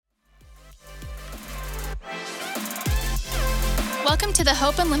Welcome to the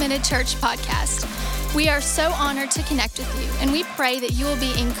Hope Unlimited Church podcast. We are so honored to connect with you, and we pray that you will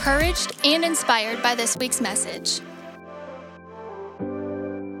be encouraged and inspired by this week's message.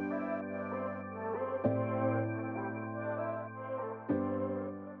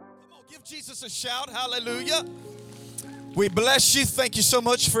 Give Jesus a shout. Hallelujah. We bless you. Thank you so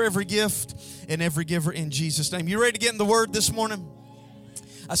much for every gift and every giver in Jesus' name. You ready to get in the Word this morning?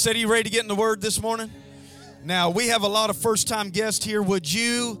 I said, are you ready to get in the Word this morning? Now, we have a lot of first-time guests here. Would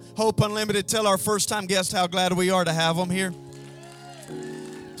you, Hope Unlimited, tell our first-time guests how glad we are to have them here?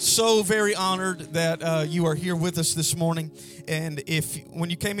 So very honored that you are here with us this morning. And when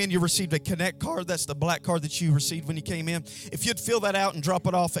you came in, you received a Connect card. That's the black card that you received when you came in. If you'd fill that out and drop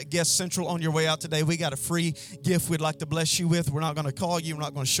it off at Guest Central on your way out today, we got a free gift we'd like to bless you with. We're not going to call you. We're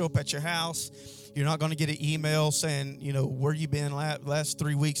not going to show up at your house. You're not going to get an email saying, where you been last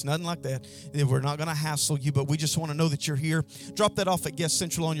 3 weeks, nothing like that. We're not going to hassle you, but we just want to know that you're here. Drop that off at Guest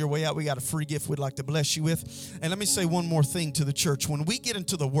Central on your way out. We got a free gift we'd like to bless you with. And let me say one more thing to the church. When we get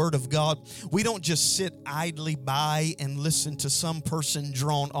into the Word of God, we don't just sit idly by and listen to some person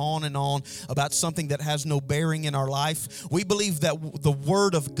drone on and on about something that has no bearing in our life. We believe that the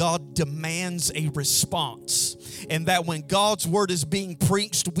Word of God demands a response, and that when God's Word is being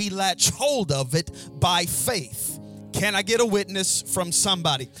preached, we latch hold of it by faith. Can I get a witness from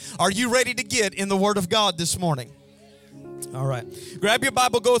somebody? Are you ready to get in the Word of God this morning? All right. Grab your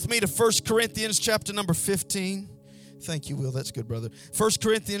Bible, go with me to 1 Corinthians chapter number 15. Thank you, Will. That's good, brother. 1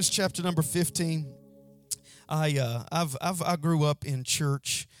 Corinthians chapter number 15. I grew up in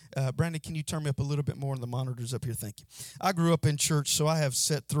church. Brandon, can you turn me up a little bit more on the monitors up here? Thank you. I grew up in church, so I have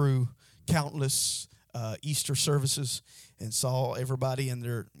sat through countless Easter services and saw everybody in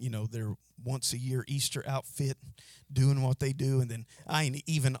their once a year Easter outfit doing what they do. And then I ain't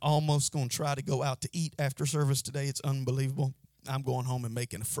even almost going to try to go out to eat after service today. It's unbelievable. I'm going home and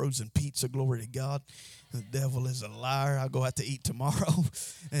making a frozen pizza. Glory to God. The devil is a liar. I'll go out to eat tomorrow.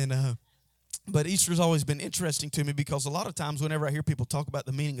 But Easter's always been interesting to me because a lot of times whenever I hear people talk about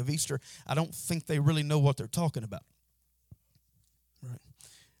the meaning of Easter, I don't think they really know what they're talking about. Right.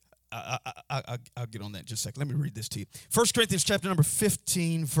 I'll get on that in just a second. Let me read this to you. 1 Corinthians chapter number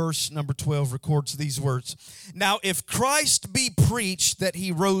 15, verse number 12 records these words. Now, if Christ be preached that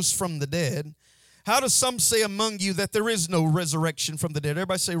he rose from the dead, how do some say among you that there is no resurrection from the dead?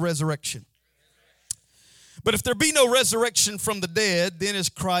 Everybody say resurrection. But if there be no resurrection from the dead, then is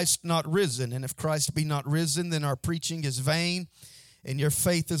Christ not risen? And if Christ be not risen, then our preaching is vain, and your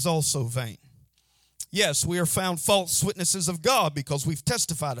faith is also vain. Yes, we are found false witnesses of God because we've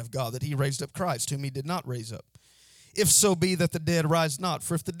testified of God that he raised up Christ, whom he did not raise up. If so be that the dead rise not.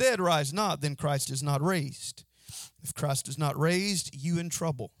 For if the dead rise not, then Christ is not raised. If Christ is not raised, you in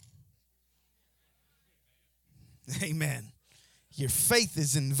trouble. Amen. Your faith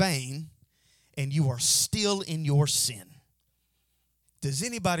is in vain, and you are still in your sin. Does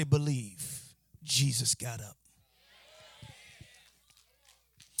anybody believe Jesus got up?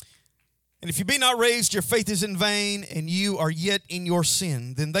 And if you be not raised, your faith is in vain, and you are yet in your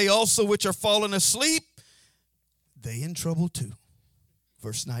sin. Then they also which are fallen asleep, they in trouble too.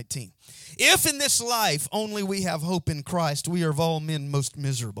 Verse 19. If in this life only we have hope in Christ, we are of all men most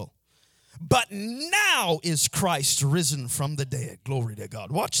miserable. But now is Christ risen from the dead. Glory to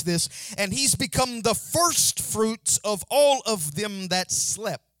God. Watch this. And he's become the first fruits of all of them that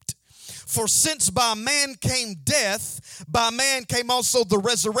slept. For since by man came death, by man came also the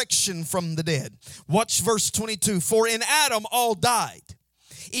resurrection from the dead. Watch verse 22. For in Adam all died.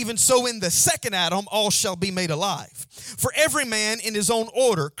 Even so in the second Adam all shall be made alive. For every man in his own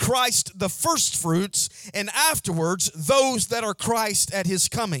order, Christ the firstfruits, and afterwards those that are Christ at his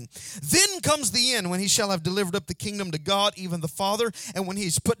coming. Then comes the end, when he shall have delivered up the kingdom to God, even the Father, and when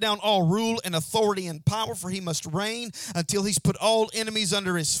he's put down all rule and authority and power, for he must reign until he's put all enemies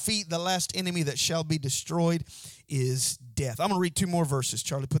under his feet. The last enemy that shall be destroyed is death. I'm going to read two more verses.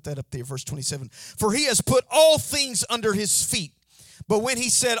 Charlie, put that up there, verse 27. For he has put all things under his feet. But when he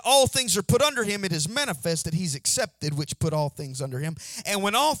said all things are put under him, it is manifest that he's accepted which put all things under him. And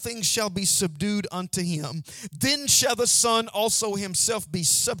when all things shall be subdued unto him, then shall the Son also himself be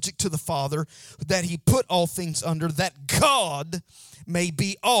subject to the Father, that he put all things under, that God may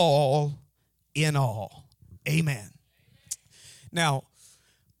be all in all. Amen. Now,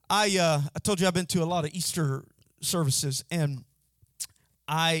 I told you I've been to a lot of Easter services, and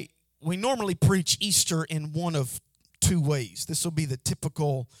we normally preach Easter in one of two ways. This will be the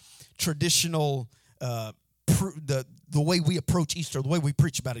typical traditional the the way we approach Easter, the way we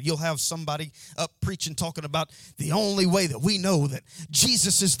preach about it. You'll have somebody up preaching, talking about the only way that we know that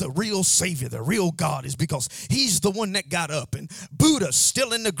Jesus is the real Savior, the real God, is because he's the one that got up. And Buddha's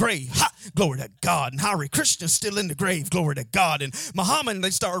still in the grave. Ha! Glory to God. And Hare Krishna's still in the grave. Glory to God. And Muhammad, they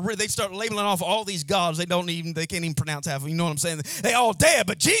start labeling off all these gods. They can't even pronounce half of them. You know what I'm saying? They all dead,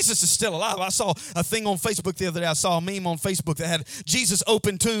 but Jesus is still alive. I saw a thing on Facebook the other day. I saw a meme on Facebook that had Jesus'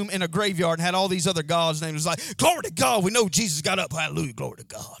 open tomb in a graveyard and had all these other gods' names. It was like, glory to God, we know Jesus got up. Hallelujah, glory to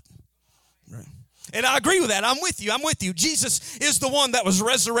God. Right. And I agree with that. I'm with you. Jesus is the one that was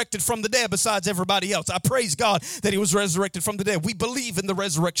resurrected from the dead besides everybody else. I praise God that he was resurrected from the dead. We believe in the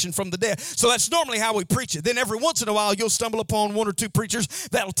resurrection from the dead. So that's normally how we preach it. Then every once in a while, you'll stumble upon one or two preachers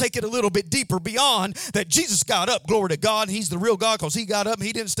that'll take it a little bit deeper beyond that Jesus got up. Glory to God. He's the real God because he got up and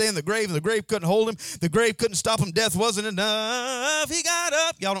he didn't stay in the grave and the grave couldn't hold him. The grave couldn't stop him. Death wasn't enough. He got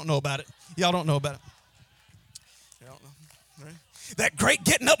up. Y'all don't know about it. That great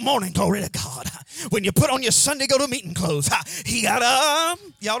getting up morning, glory to God. When you put on your Sunday go to meeting clothes, he got up.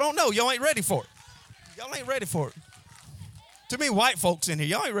 Y'all don't know. Y'all ain't ready for it. Too many white folks in here.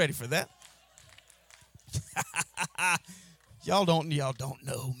 Y'all ain't ready for that. Y'all don't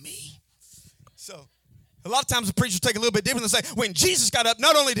know me. So a lot of times the preachers take a little bit different and say, when Jesus got up,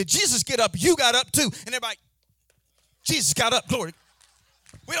 not only did Jesus get up, you got up too. And everybody, Jesus got up, glory.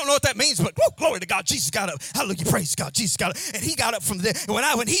 We don't know what that means, but whoa, glory to God, Jesus got up. Hallelujah, praise God, Jesus got up. And he got up from the dead.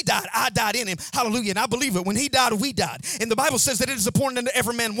 And when he died, I died in him. Hallelujah, and I believe it. When he died, we died. And the Bible says that it is appointed unto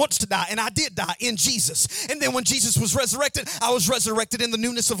every man once to die. And I did die in Jesus. And then when Jesus was resurrected, I was resurrected in the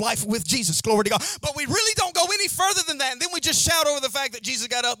newness of life with Jesus. Glory to God. But we really don't go any further than that. And then we just shout over the fact that Jesus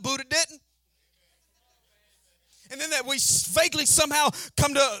got up, Buddha didn't. And then that we vaguely somehow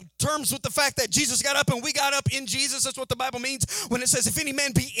come to terms with the fact that Jesus got up and we got up in Jesus. That's what the Bible means when it says, if any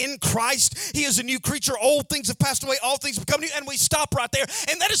man be in Christ, he is a new creature. Old things have passed away. All things become new. And we stop right there.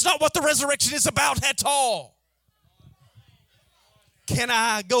 And that is not what the resurrection is about at all. Can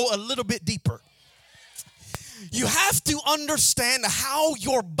I go a little bit deeper? You have to understand how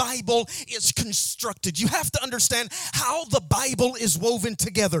your Bible is constructed. You have to understand how the Bible is woven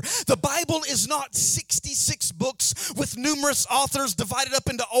together. The Bible is not 66 books with numerous authors divided up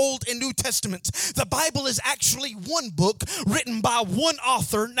into Old and New Testaments. The Bible is actually one book written by one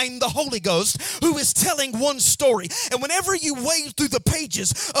author named the Holy Ghost who is telling one story. And whenever you wade through the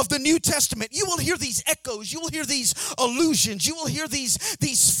pages of the New Testament, you will hear these echoes. You will hear these allusions. You will hear these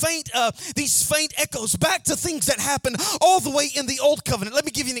faint echoes back to things that happened all the way in the Old Covenant. Let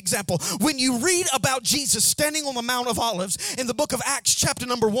me give you an example. When you read about Jesus standing on the Mount of Olives in the book of Acts chapter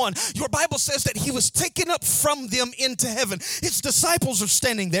number 1, your Bible says that he was taken up from them into heaven. His disciples are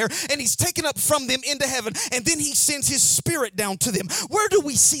standing there and he's taken up from them into heaven, and then he sends his Spirit down to them. Where do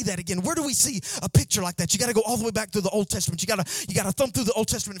we see that again? Where do we see a picture like that? You got to go all the way back to the Old Testament. You got to thumb through the Old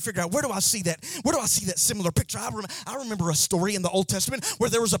Testament and figure out, where do I see that? Where do I see that similar picture? I remember a story in the Old Testament where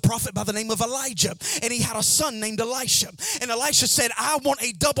there was a prophet by the name of Elijah, and he had a son named Elisha. And Elisha said, I want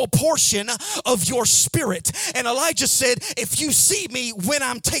a double portion of your spirit. And Elijah said, if you see me when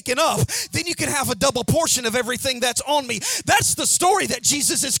I'm taken up, then you can have a double portion of everything that's on me. That's the story that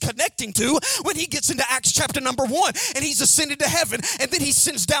Jesus is connecting to when he gets into Acts chapter number 1, and he's ascended to heaven, and then he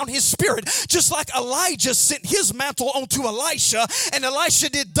sends down his Spirit, just like Elijah sent his mantle onto Elisha, and Elisha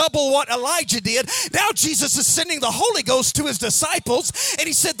did double what Elijah did. Now Jesus is sending the Holy Ghost to his disciples, and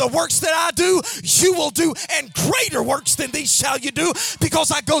he said, the works that I do, you will do, and greater works than these shall you do,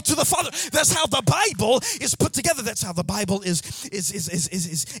 because I go to the Father. That's how the Bible is put together. That's how the Bible is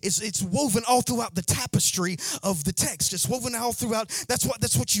it's woven all throughout the tapestry of the text. It's woven all throughout.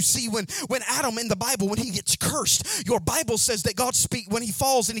 That's what you see when Adam in the Bible, when he gets cursed, your Bible says that God when he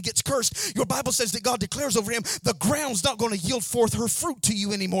falls and he gets cursed, your Bible says that God declares over him, the ground's not going to yield forth her fruit to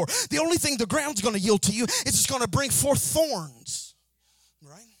you anymore. The only thing the ground's going to yield to you is it's going to bring forth thorns.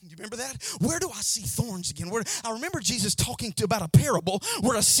 You remember that? Where do I see thorns again? I remember Jesus talking about a parable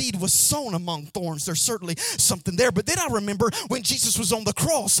where a seed was sown among thorns. There's certainly something there. But then I remember when Jesus was on the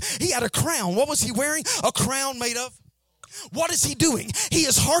cross, he had a crown. What was he wearing? A crown made of? What is he doing? He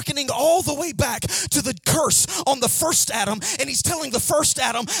is hearkening all the way back to the curse on the first Adam, and he's telling the first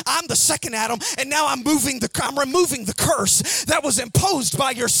Adam, I'm the second Adam, and now I'm removing the curse that was imposed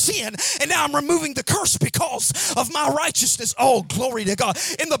by your sin, and now I'm removing the curse because of my righteousness. Oh, glory to God.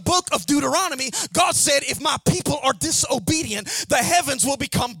 In the book of Deuteronomy, God said, if my people are disobedient, the heavens will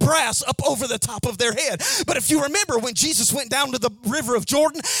become brass up over the top of their head. But if you remember when Jesus went down to the river of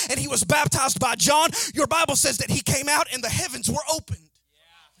Jordan and he was baptized by John, your Bible says that he came out and the heavens were opened.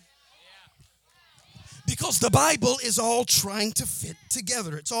 Because the Bible is all trying to fit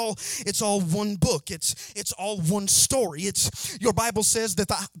together. It's all one book. It's all one story. Your Bible says that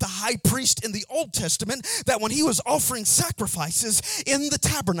the high priest in the Old Testament, that when he was offering sacrifices in the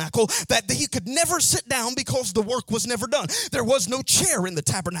tabernacle, that he could never sit down because the work was never done. There was no chair in the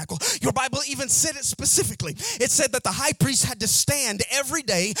tabernacle. Your Bible even said it specifically. It said that the high priest had to stand every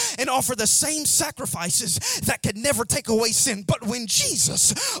day and offer the same sacrifices that could never take away sin. But when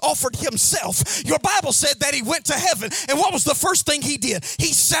Jesus offered himself, your Bible said that he went to heaven, and what was the first thing he did?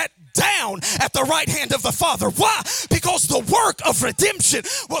 He sat down at the right hand of the Father. Why? Because the work of redemption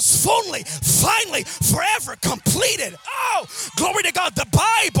was finally, forever completed. Oh, glory to God. The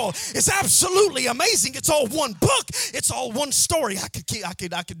Bible is absolutely amazing. It's all one book. It's all one story. I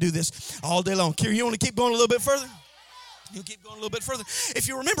could do this all day long. Kira, you want to keep going a little bit further? You'll keep going a little bit further. If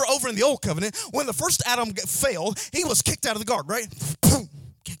you remember over in the Old Covenant, when the first Adam fell, he was kicked out of the garden, right? Boom,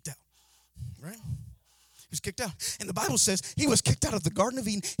 kicked out, right? He was kicked out. And the Bible says he was kicked out of the Garden of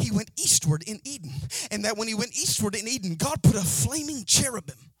Eden. He went eastward in Eden. And that when he went eastward in Eden, God put a flaming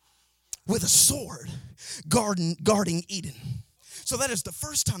cherubim with a sword guarding Eden. So that is the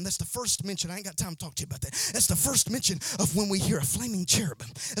first time, that's the first mention. I ain't got time to talk to you about that. That's the first mention of when we hear a flaming cherubim.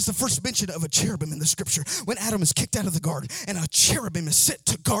 That's the first mention of a cherubim in the scripture. When Adam is kicked out of the garden and a cherubim is set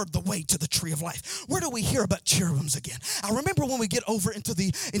to guard the way to the tree of life. Where do we hear about cherubims again? I remember when we get over into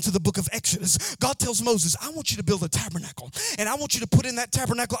the book of Exodus, God tells Moses, I want you to build a tabernacle. And I want you to put in that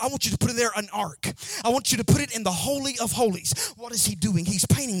tabernacle, I want you to put in there an ark. I want you to put it in the Holy of Holies. What is he doing? He's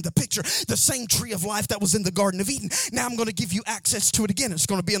painting the picture, the same tree of life that was in the Garden of Eden. Now I'm going to give you access to it again. It's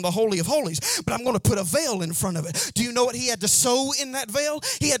going to be in the Holy of Holies, but I'm going to put a veil in front of it. Do you know what he had to sew in that veil?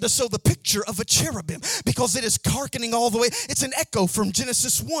 He had to sew the picture of a cherubim, because it is hearkening all the way. It's an echo from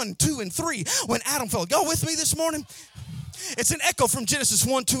Genesis 1, 2, and 3 when Adam fell. Y'all with me this morning? It's an echo from Genesis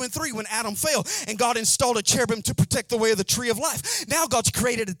 1, 2, and 3 when Adam fell and God installed a cherubim to protect the way of the tree of life. Now God's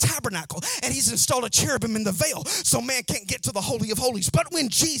created a tabernacle and he's installed a cherubim in the veil so man can't get to the Holy of Holies. But when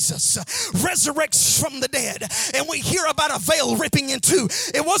Jesus resurrects from the dead and we hear about a veil ripping in two,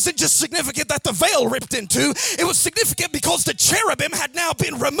 it wasn't just significant that the veil ripped in two. It was significant because the cherubim had now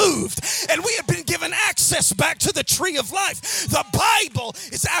been removed and we have been given access back to the tree of life. The Bible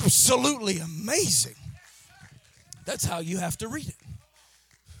is absolutely amazing. That's how you have to read it.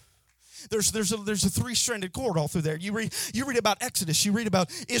 There's a three-stranded cord all through there. You read about Exodus. You read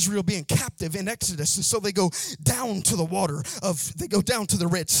about Israel being captive in Exodus. And so they go down to the they go down to the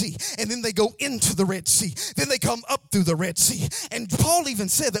Red Sea. And then they go into the Red Sea. Then they come up through the Red Sea. And Paul even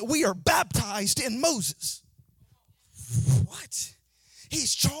said that we are baptized in Moses. What?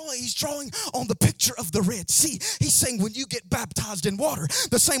 He's drawing on the picture of the Red Sea. He's saying when you get baptized in water,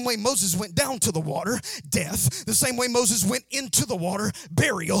 the same way Moses went down to the water, death, the same way Moses went into the water,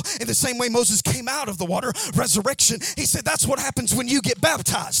 burial, and the same way Moses came out of the water, resurrection. He said that's what happens when you get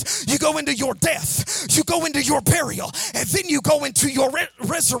baptized. You go into your death, you go into your burial, and then you go into your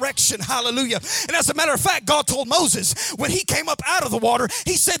resurrection. Hallelujah. And as a matter of fact, God told Moses when he came up out of the water,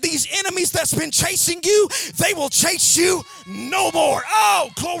 he said these enemies that's been chasing you, they will chase you no more.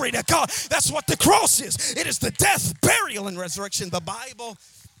 Oh, glory to God. That's what the cross is. It is the death, burial, and resurrection. The Bible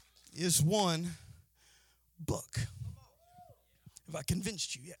is one book. Have I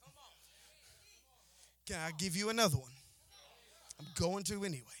convinced you yet? Can I give you another one? I'm going to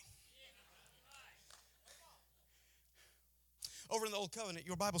anyway. Over in the Old Covenant,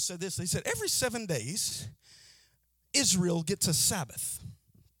 your Bible said this. They said every 7 days, Israel gets a Sabbath.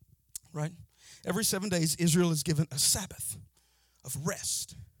 Right? Every 7 days, Israel is given a Sabbath of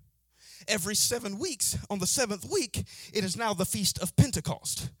rest. Every 7 weeks, on the seventh week, it is now the Feast of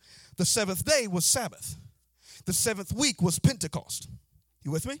Pentecost. The seventh day was Sabbath. The seventh week was Pentecost.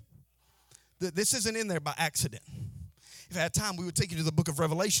 You with me? This isn't in there by accident. If I had time, we would take you to the book of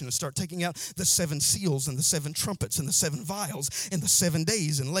Revelation and start taking out the 7 seals and the 7 trumpets and the 7 vials and the 7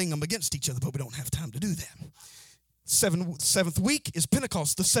 days and laying them against each other, but we don't have time to do that. Seventh week is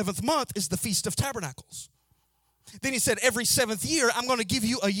Pentecost. The 7th month is the Feast of Tabernacles. Then he said, every 7th year, I'm going to give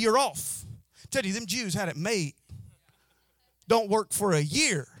you a year off. Tell you, them Jews had it made. Don't work for a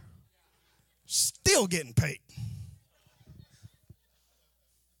year. Still getting paid.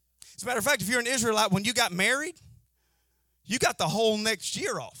 As a matter of fact, if you're an Israelite, when you got married, you got the whole next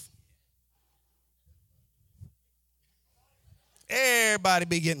year off. Everybody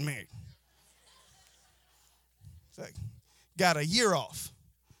be getting married. It's like, got a year off,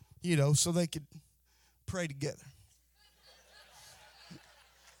 so they could pray together.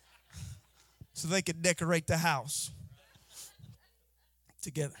 So they could decorate the house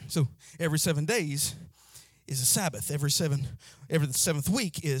together. So every 7 days is a Sabbath. Every the seventh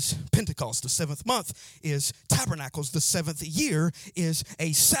week is Pentecost. The seventh month is Tabernacles. The seventh year is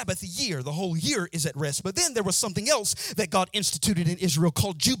a Sabbath year. The whole year is at rest. But then there was something else that God instituted in Israel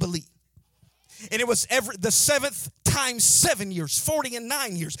called Jubilee. And it was the seventh times 7 years, 40 and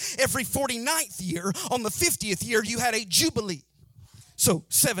 9 years. Every 49th year, on the 50th year, you had a Jubilee. So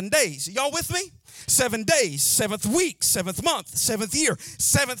 7 days. Y'all with me? 7 days, seventh week, seventh month, seventh year,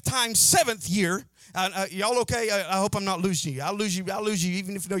 seventh times seventh year. Y'all okay? I hope I'm not losing you. I'll lose you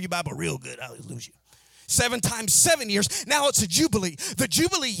even if you know your Bible real good. I'll lose you. 7 times 7 years. Now it's a Jubilee. The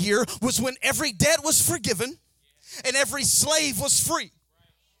Jubilee year was when every debt was forgiven and every slave was free.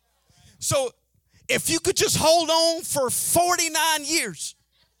 So if you could just hold on for 49 years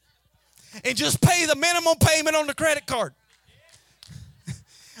and just pay the minimum payment on the credit card,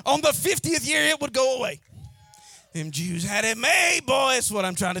 on the 50th year it would go away. Them Jews had it made, boy. That's what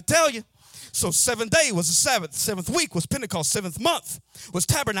I'm trying to tell you. So 7th day was the Sabbath. 7th week was Pentecost. 7th month was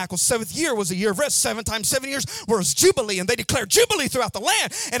Tabernacle. 7th year was a year of rest. 7 times 7 years was Jubilee. And they declared Jubilee throughout the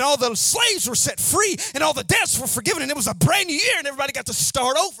land. And all the slaves were set free. And all the debts were forgiven. And it was a brand new year. And everybody got to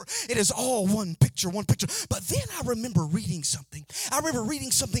start over. It is all one picture, one picture. But then I remember reading something. I remember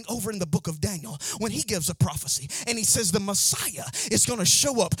reading something over in the book of Daniel when he gives a prophecy. And he says the Messiah is going to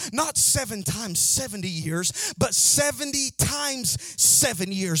show up not 7 times 70 years, but 70 times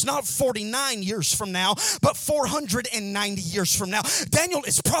 7 years. Not 49 years from now, but 490 years from now. Daniel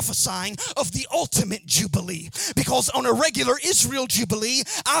is prophesying of the ultimate Jubilee, because on a regular Israel Jubilee,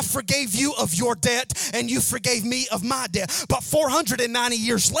 I forgave you of your debt and you forgave me of my debt. But 490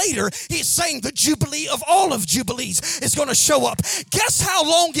 years later, he's saying the Jubilee of all of Jubilees is going to show up. Guess how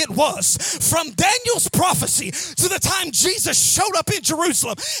long it was from Daniel's prophecy to the time Jesus showed up in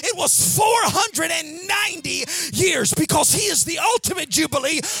Jerusalem? It was 490 years, because he is the ultimate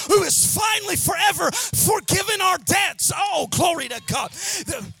Jubilee who is finally forever forgiven our debts. Oh, glory to God.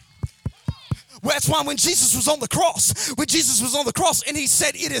 Well, that's why when Jesus was on the cross, and he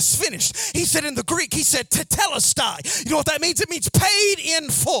said, it is finished. He said in the Greek, he said, tetelestai. You know what that means? It means paid in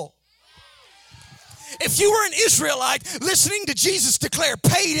full. If you were an Israelite listening to Jesus declare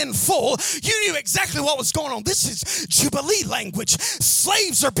paid in full, you knew exactly what was going on. This is Jubilee language.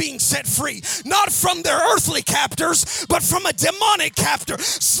 Slaves are being set free, not from their earthly captors, but from a demonic captor.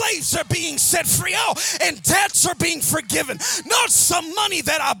 Slaves are being set free. Oh, and debts are being forgiven. Not some money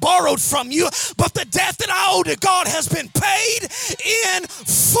that I borrowed from you, but the debt that I owe to God has been paid in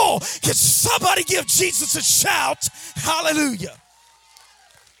full. Can somebody give Jesus a shout? Hallelujah.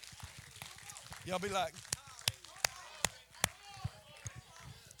 Y'all be like,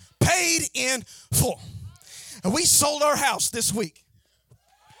 paid in full. And we sold our house this week.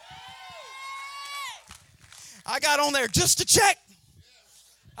 I got on there just to check.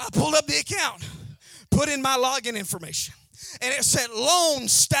 I pulled up the account, put in my login information, and it said loan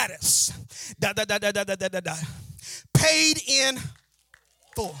status. Paid in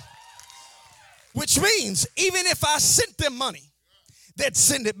full. Which means even if I sent them money, they'd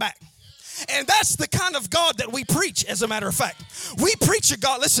send it back. And that's the kind of God that we preach, as a matter of fact. We preach a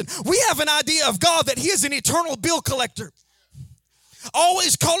God, listen, we have an idea of God that he is an eternal bill collector.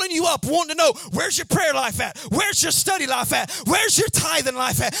 Always calling you up, wanting to know, where's your prayer life at? Where's your study life at? Where's your tithing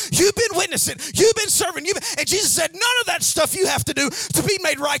life at? You've been witnessing. You've been serving. And Jesus said, none of that stuff you have to do to be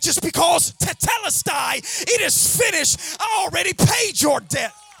made righteous, because tetelestai, it is finished. I already paid your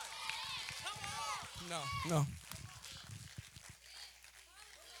debt. No.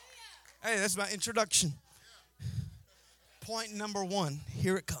 Hey, that's my introduction. Point number 1,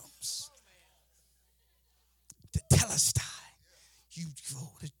 here it comes. Tetelestai. You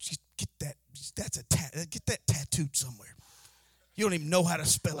get that. Get that tattooed somewhere. You don't even know how to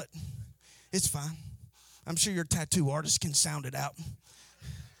spell it. It's fine. I'm sure your tattoo artist can sound it out.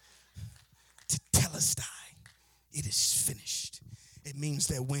 Tetelestai. It is finished. It means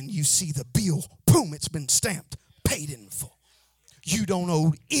that when you see the bill, boom, it's been stamped, paid in full. You don't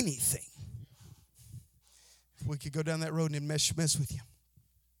owe anything. We could go down that road and mess with you.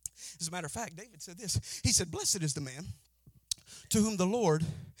 As a matter of fact, David said this. He said, blessed is the man to whom the Lord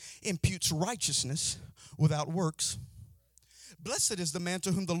imputes righteousness without works. Blessed is the man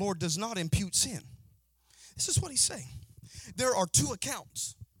to whom the Lord does not impute sin. This is what he's saying. There are 2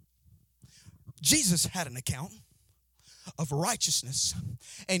 accounts. Jesus had an account of righteousness,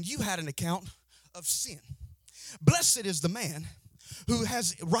 and you had an account of sin. Blessed is the man who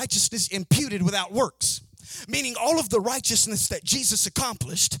has righteousness imputed without works. Meaning all of the righteousness that Jesus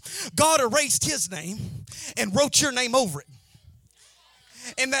accomplished, God erased his name and wrote your name over it.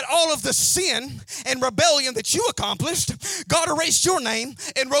 And that all of the sin and rebellion that you accomplished, God erased your name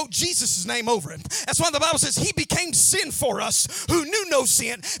and wrote Jesus' name over it. That's why the Bible says he became sin for us who knew no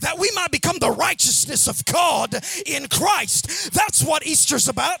sin, that we might become the righteousness of God in Christ. That's what Easter's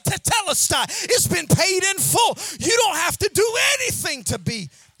about. Tetelestai. It's been paid in full. You don't have to do anything to be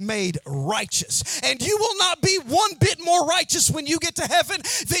made righteous. And you will not be one bit more righteous when you get to heaven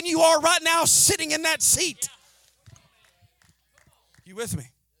than you are right now sitting in that seat. You with me?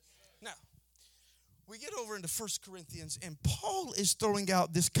 Now, we get over into 1 Corinthians, and Paul is throwing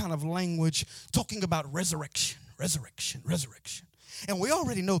out this kind of language talking about resurrection. And we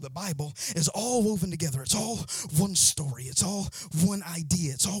already know the Bible is all woven together. It's all one story. It's all one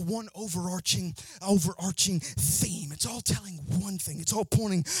idea. It's all one overarching theme. It's all telling one thing. It's all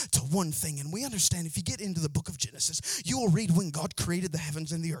pointing to one thing. And we understand if you get into the book of Genesis, you will read when God created the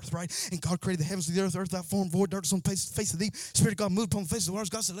heavens and the earth, right? And God created the heavens and the earth without form, void, darkness on the face of the deep. Spirit of God moved upon the face of the waters.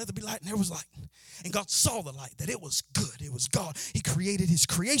 God said, let there be light, and there was light. And God saw the light, that it was good. It was God. He created his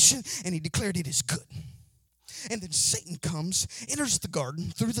creation, and he declared it is good. And then Satan comes, enters the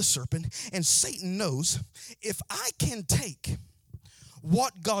garden through the serpent, and Satan knows if I can take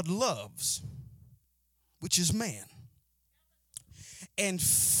what God loves, which is man, and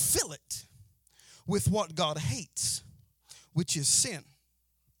fill it with what God hates, which is sin,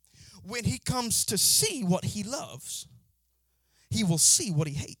 when he comes to see what he loves, he will see what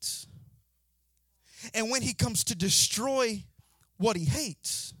he hates. And when he comes to destroy what he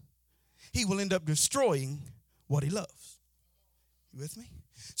hates, he will end up destroying what he loves. You with me?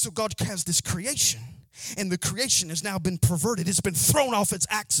 So God has this creation, and the creation has now been perverted. It's been thrown off its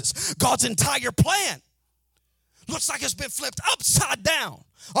axis. God's entire plan looks like it's been flipped upside down,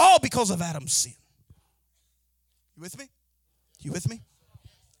 all because of Adam's sin. You with me? You with me?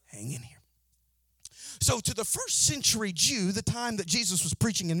 Hang in here. So to the first century Jew, the time that Jesus was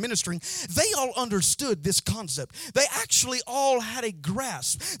preaching and ministering, they all understood this concept. They actually all had a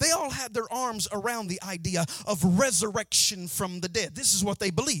grasp. They all had their arms around the idea of resurrection from the dead. This is what they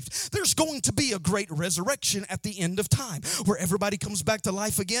believed. There's going to be a great resurrection at the end of time where everybody comes back to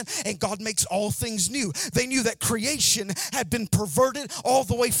life again and God makes all things new. They knew that creation had been perverted all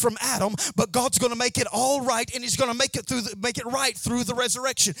the way from Adam, but God's going to make it all right, and he's going to make it right through the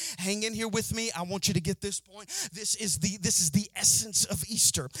resurrection. Hang in here with me. I want you to get this point. This is the essence of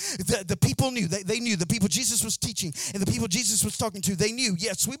Easter. The people knew. They knew. The people Jesus was teaching and the people Jesus was talking to, they knew,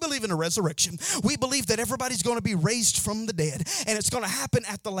 yes, we believe in a resurrection. We believe that everybody's going to be raised from the dead, and it's going to happen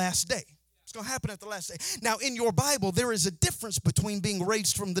at the last day. It's going to happen at the last day. Now, in your Bible, there is a difference between being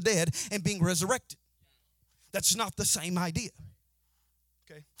raised from the dead and being resurrected. That's not the same idea.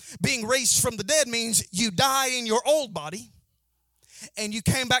 Okay? Being raised from the dead means you die in your old body and you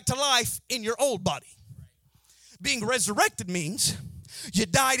came back to life in your old body. Being resurrected means you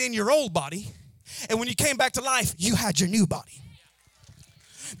died in your old body, and when you came back to life, you had your new body.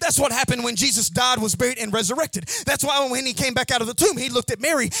 That's what happened when Jesus died, was buried, and resurrected. That's why when he came back out of the tomb, he looked at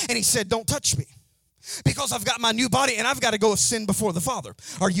Mary and he said, don't touch me, because I've got my new body and I've got to go ascend before the Father.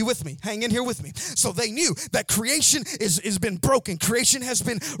 Are you with me? Hang in here with me. So they knew that creation is been broken. Creation has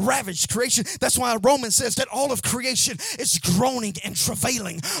been ravaged. Creation, that's why Romans says that all of creation is groaning and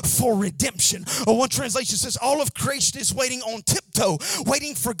travailing for redemption. Or one translation says all of creation is waiting on tiptoe,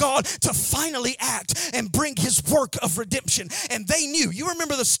 waiting for God to finally act and bring his work of redemption. And they knew. You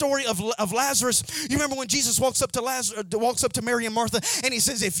remember the story of Lazarus? You remember when Jesus walks up to Mary and Martha, and he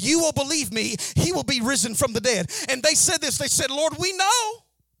says, if you will believe me, he will be risen from the dead. And they said this. They said, Lord, we know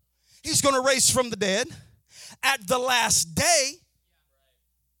he's going to raise from the dead at the last day.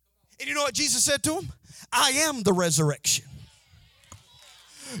 And you know what Jesus said to him? I am the resurrection.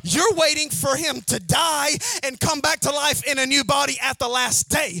 You're waiting for him to die and come back to life in a new body at the last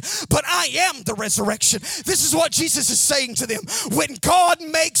day. But I am the resurrection. This is what Jesus is saying to them. When God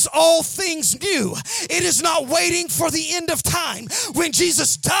makes all things new, it is not waiting for the end of time. When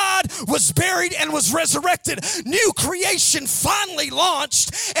Jesus died, was buried, and was resurrected, new creation finally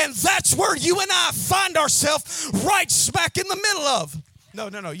launched, and that's where you and I find ourselves right smack in the middle of.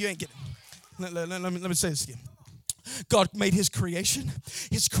 No, you ain't getting it. Let me say this again. God made his creation.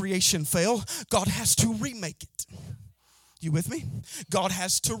 His creation fell. God has to remake it. You with me? God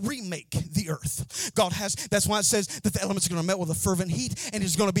has to remake the earth. That's why it says that the elements are going to melt with a fervent heat, and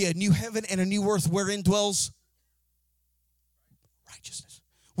there's going to be a new heaven and a new earth wherein dwells righteousness.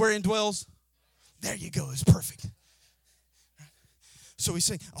 Wherein dwells, there you go, it's perfect. So he's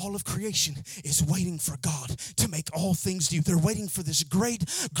saying all of creation is waiting for God to make all things new. They're waiting for this great,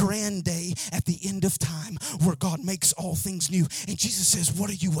 grand day at the end of time where God makes all things new. And Jesus says,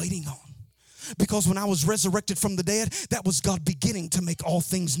 what are you waiting on? Because when I was resurrected from the dead, that was God beginning to make all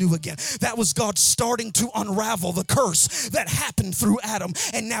things new again. That was God starting to unravel the curse that happened through Adam.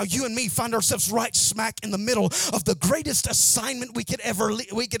 And now you and me find ourselves right smack in the middle of the greatest assignment we could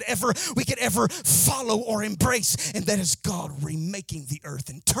ever follow or embrace. And that is God remaking the earth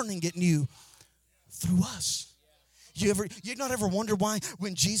and turning it new through us. You not ever wonder why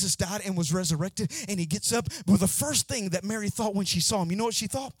when Jesus died and was resurrected and he gets up, well, the first thing that Mary thought when she saw him, you know what she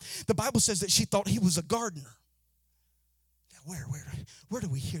thought? The Bible says that she thought he was a gardener. Where do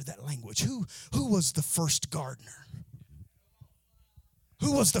we hear that language? Who was the first gardener?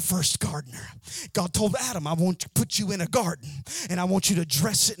 Who was the first gardener? God told Adam, I want to put you in a garden, and I want you to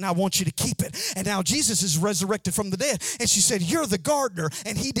dress it, and I want you to keep it. And now Jesus is resurrected from the dead, and she said, you're the gardener,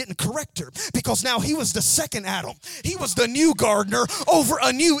 and he didn't correct her, because now he was the second Adam. He was the new gardener over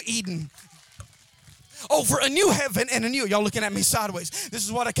a new Eden, over a new heaven and a new. Y'all looking at me sideways. This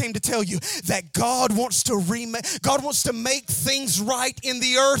is what I came to tell you, that God wants to make things right in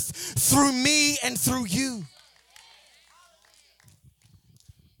the earth through me and through you.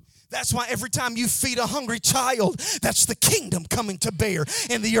 That's why every time you feed a hungry child, that's the kingdom coming to bear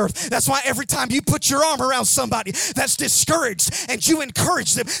in the earth. That's why every time you put your arm around somebody that's discouraged and you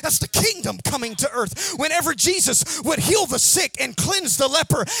encourage them, that's the kingdom coming to earth. Whenever Jesus would heal the sick and cleanse the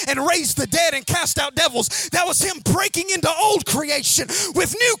leper and raise the dead and cast out devils, that was him breaking into old creation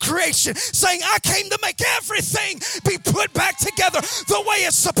with new creation, saying, I came to make everything be put back together the way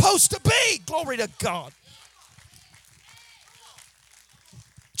it's supposed to be. Glory to God.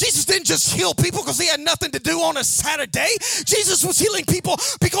 Jesus didn't just heal people because he had nothing to do on a Saturday. Jesus was healing people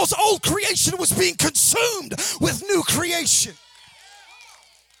because old creation was being consumed with new creation.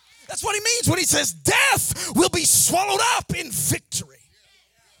 That's what he means when he says death will be swallowed up in victory.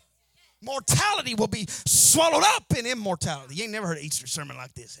 Mortality will be swallowed up in immortality. You ain't never heard an Easter sermon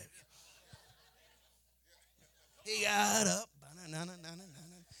like this, have you? He got up.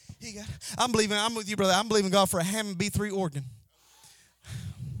 I'm with you, brother. I'm believing God for a Hammond B3 organ.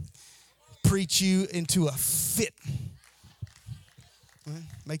 Preach you into a fit.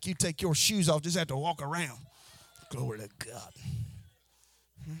 Make you take your shoes off, just have to walk around. Glory to God.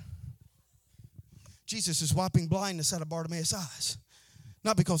 Jesus is wiping blindness out of Bartimaeus' eyes.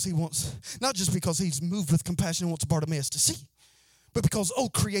 Not just because he's moved with compassion and wants Bartimaeus to see, but because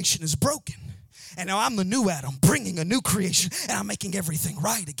old creation is broken. And now I'm the new Adam, bringing a new creation, and I'm making everything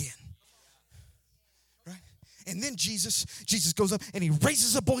right again. And then Jesus goes up and he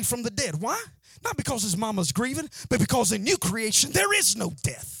raises a boy from the dead. Why? Not because his mama's grieving, but because in new creation there is no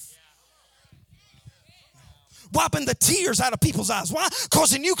death. Wiping the tears out of people's eyes. Why?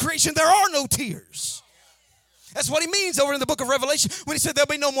 Because in new creation there are no tears. That's what he means over in the book of Revelation when he said there'll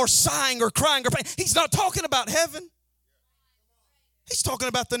be no more sighing or crying or pain. He's not talking about heaven. He's talking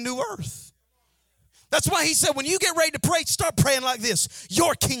about the new earth. That's why he said when you get ready to pray, start praying like this.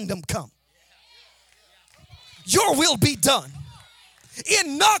 Your kingdom come. Your will be done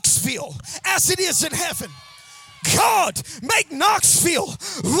in Knoxville as it is in heaven. God, make Knoxville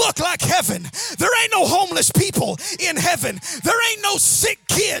look like heaven. There ain't no homeless people in heaven. There ain't no sick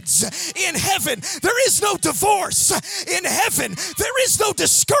kids in heaven. There is no divorce in heaven. There is no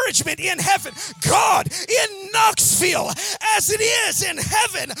discouragement in heaven. God, in Knoxville as it is in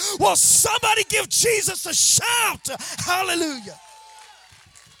heaven. Will somebody give Jesus a shout? Hallelujah.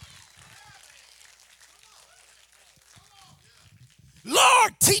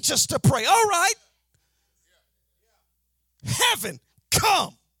 Lord, teach us to pray. All right. Heaven,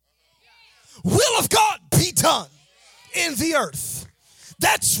 come. Will of God be done in the earth.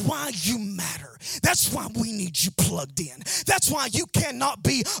 That's why you matter. That's why we need you plugged in. That's why you cannot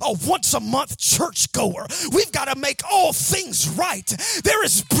be a once-a-month churchgoer. We've got to make all things right. There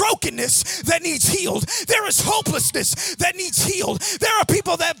is brokenness that needs healed. There is hopelessness that needs healed. There are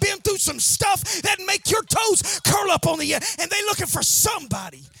people that have been through some stuff that make your toes curl up on the end, and they're looking for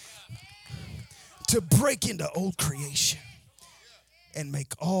somebody to break into old creation and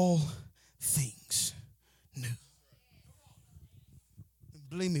make all things new.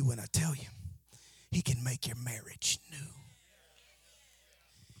 Believe me when I tell you, he can make your marriage new.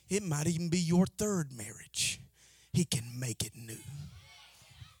 It might even be your third marriage. He can make it new.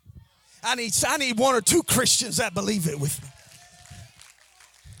 I need one or two Christians that believe it with me.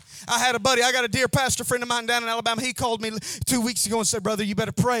 I had a buddy, I got a dear pastor friend of mine down in Alabama. He called me 2 weeks ago and said, brother, you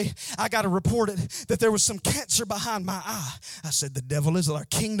better pray. I got to report it that there was some cancer behind my eye. I said, the devil is our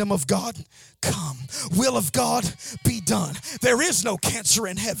kingdom of God. Come, will of God be done. There is no cancer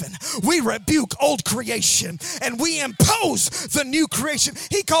in heaven. We rebuke old creation and we impose the new creation.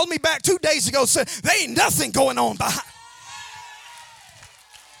 He called me back 2 days ago and said, there ain't nothing going on behind.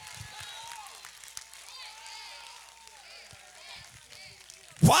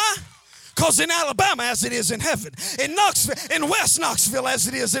 Why? Because in Alabama as it is in heaven, in Knoxville, in West Knoxville as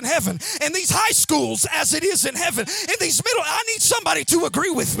it is in heaven, in these high schools as it is in heaven, in these I need somebody to agree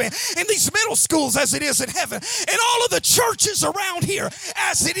with me, in these middle schools as it is in heaven, in all of the churches around here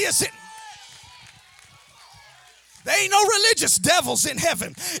as it is in. There ain't no religious devils in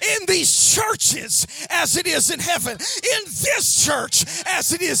heaven. In these churches as it is in heaven, in this church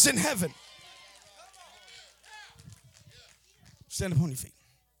as it is in heaven. Stand up on your feet.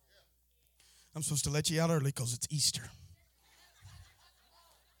 I'm supposed to let you out early because it's Easter.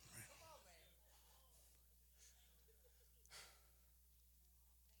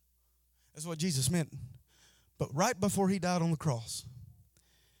 That's what Jesus meant. But right before he died on the cross,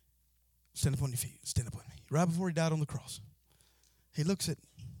 stand up on your feet. Stand up on me. Right before he died on the cross, he looks at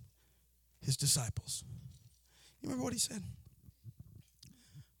his disciples. You remember what he said?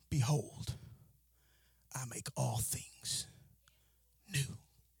 Behold, I make all things new.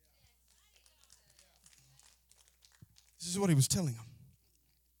 This is what he was telling them.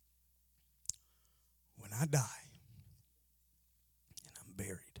 When I die and I'm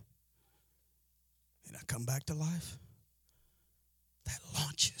buried and I come back to life, that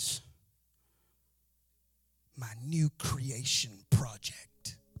launches my new creation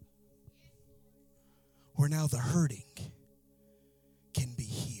project. Where now the hurting can be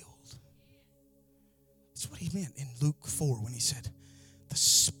healed. That's what he meant in Luke 4 when he said, the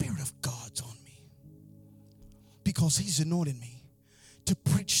Spirit of God's on me. Because he's anointed me to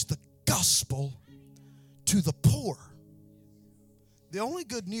preach the gospel to the poor. The only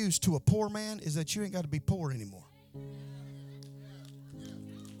good news to a poor man is that you ain't got to be poor anymore.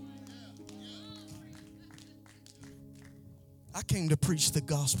 I came to preach the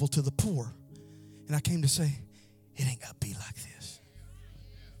gospel to the poor. And I came to say, it ain't got to be like this.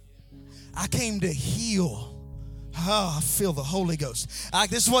 I came to heal. Oh, I feel the Holy Ghost.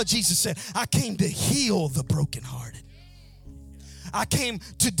 This is what Jesus said. I came to heal the brokenhearted. I came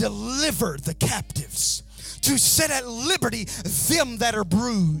to deliver the captives, to set at liberty them that are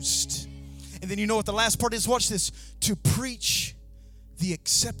bruised. And then you know what the last part is? Watch this. To preach the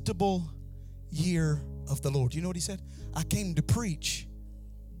acceptable year of the Lord. You know what he said? I came to preach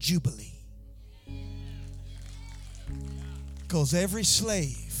Jubilee. Because every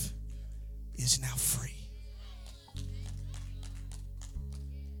slave is now free.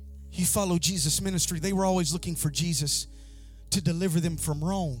 You follow Jesus' ministry. They were always looking for Jesus to deliver them from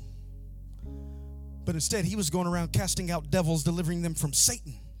Rome. But instead, he was going around casting out devils, delivering them from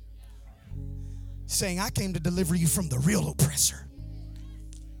Satan. Saying, I came to deliver you from the real oppressor.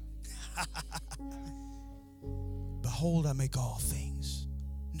 Behold, I make all things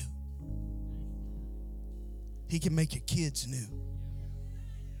new. He can make your kids new.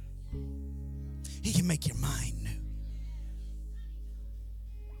 He can make your mind new.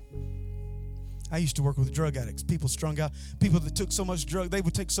 I used to work with drug addicts, people strung out, people that took so much drug, they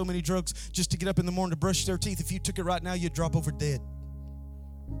would take so many drugs just to get up in the morning to brush their teeth. If you took it right now, you'd drop over dead.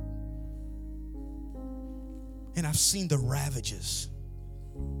 And I've seen the ravages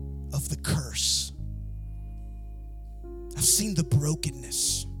of the curse. I've seen the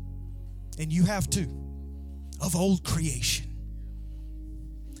brokenness, and you have too, of old creation.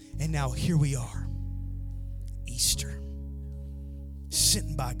 And now here we are, Easter,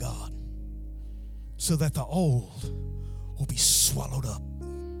 sent by God, so that the old will be swallowed up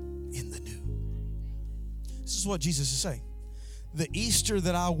in the new. This is what Jesus is saying. The Easter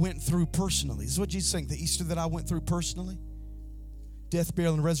that I went through personally, this is what Jesus is saying, the Easter that I went through personally, death,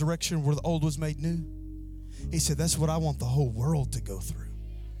 burial, and resurrection, where the old was made new. He said, that's what I want the whole world to go through,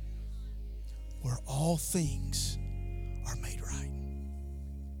 where all things are made right.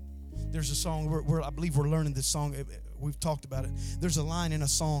 There's a song where I believe we're learning this song. We've talked about it. There's a line in a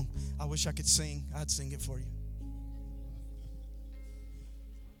song I wish I could sing. I'd sing it for you.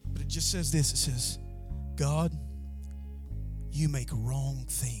 But it just says this. It says, God, you make wrong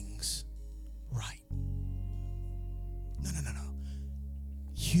things right. No.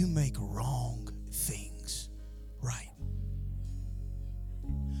 You make wrong things right.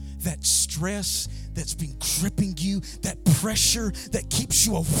 That stress that's been gripping you, that pressure that keeps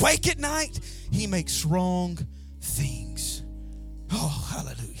you awake at night, he makes wrong things. Oh,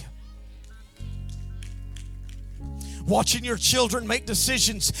 hallelujah. Watching your children make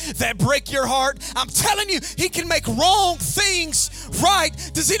decisions that break your heart, I'm telling you, he can make wrong things right.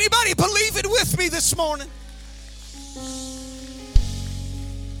 Does anybody believe it with me this morning?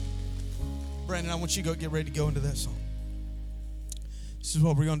 Brandon, I want you to get ready to go into that song. This is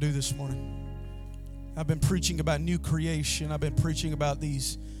what we're going to do this morning. I've been preaching about new creation. I've been preaching about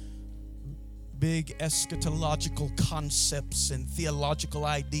these big eschatological concepts and theological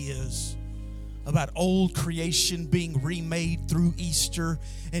ideas about old creation being remade through Easter,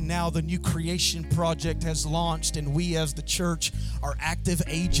 and now the new creation project has launched, and we as the church are active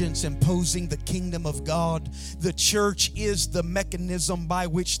agents imposing the kingdom of God. The church is the mechanism by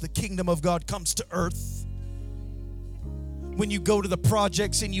which the kingdom of God comes to earth. When you go to the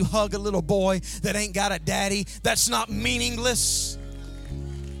projects and you hug a little boy that ain't got a daddy, that's not meaningless.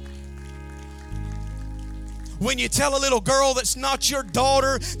 When you tell a little girl that's not your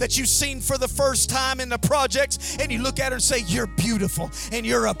daughter that you've seen for the first time in the projects and you look at her and say, you're beautiful and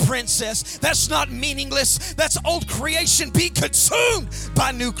you're a princess, that's not meaningless. That's old creation being consumed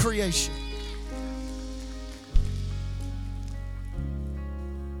by new creation.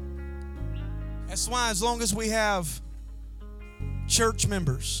 That's why as long as we have church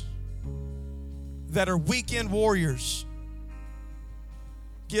members that are weekend warriors,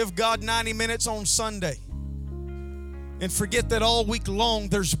 give God 90 minutes on Sunday, and forget that all week long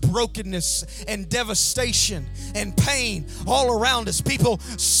there's brokenness and devastation and pain all around us. People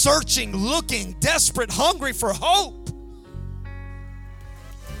searching, looking, desperate, hungry for hope.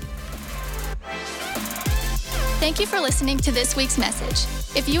 Thank you for listening to this week's message.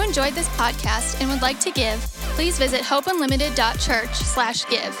 If you enjoyed this podcast and would like to give, please visit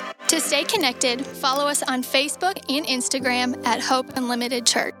hopeunlimited.church/give. To stay connected, follow us on Facebook and Instagram at Hope Unlimited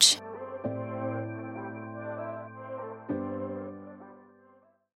Church.